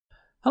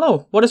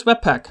Hello, what is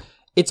Webpack?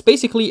 It's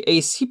basically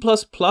a C++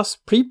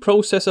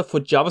 preprocessor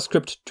for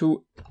JavaScript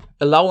to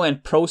allow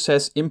and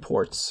process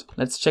imports.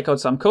 Let's check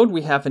out some code.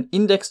 We have an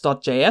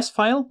index.js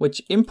file,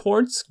 which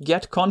imports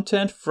get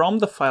content from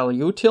the file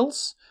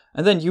utils,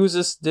 and then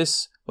uses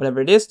this, whatever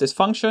it is, this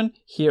function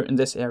here in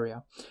this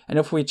area. And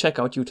if we check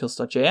out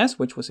utils.js,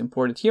 which was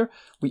imported here,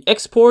 we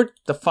export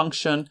the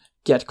function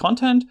get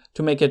content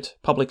to make it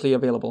publicly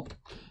available.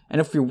 And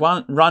if we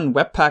run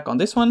Webpack on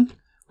this one,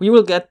 we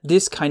will get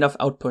this kind of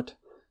output.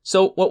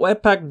 So what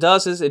Webpack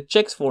does is it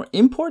checks for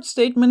import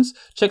statements,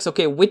 checks,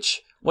 okay,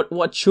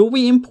 what should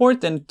we import,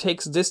 then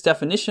takes this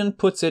definition,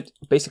 puts it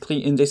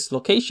basically in this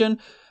location,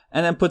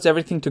 and then puts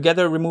everything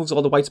together, removes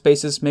all the white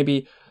spaces,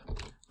 maybe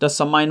does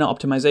some minor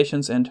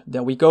optimizations, and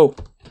there we go.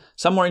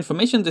 Some more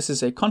information. This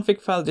is a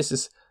config file. This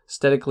is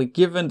statically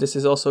given. This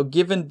is also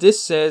given. This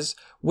says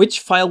which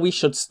file we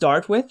should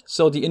start with.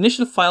 So the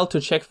initial file to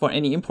check for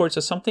any imports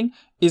or something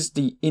is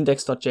the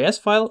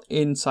index.js file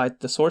inside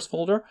the source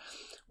folder.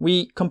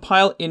 We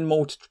compile in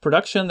mode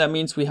production. That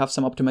means we have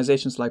some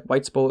optimizations like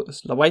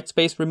white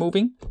space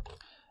removing.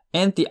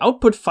 And the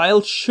output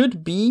file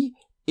should be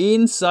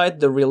inside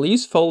the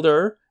release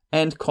folder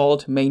and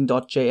called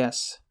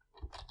main.js.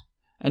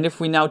 And if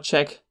we now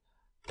check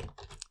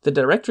the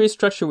directory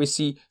structure, we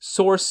see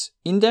source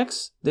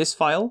index, this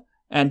file,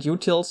 and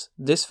utils,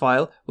 this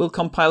file, will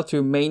compile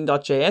to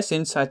main.js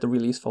inside the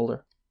release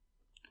folder.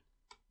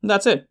 And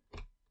that's it.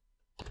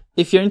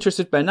 If you're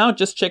interested by now,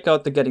 just check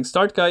out the Getting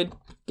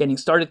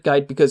Started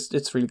guide because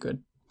it's really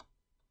good.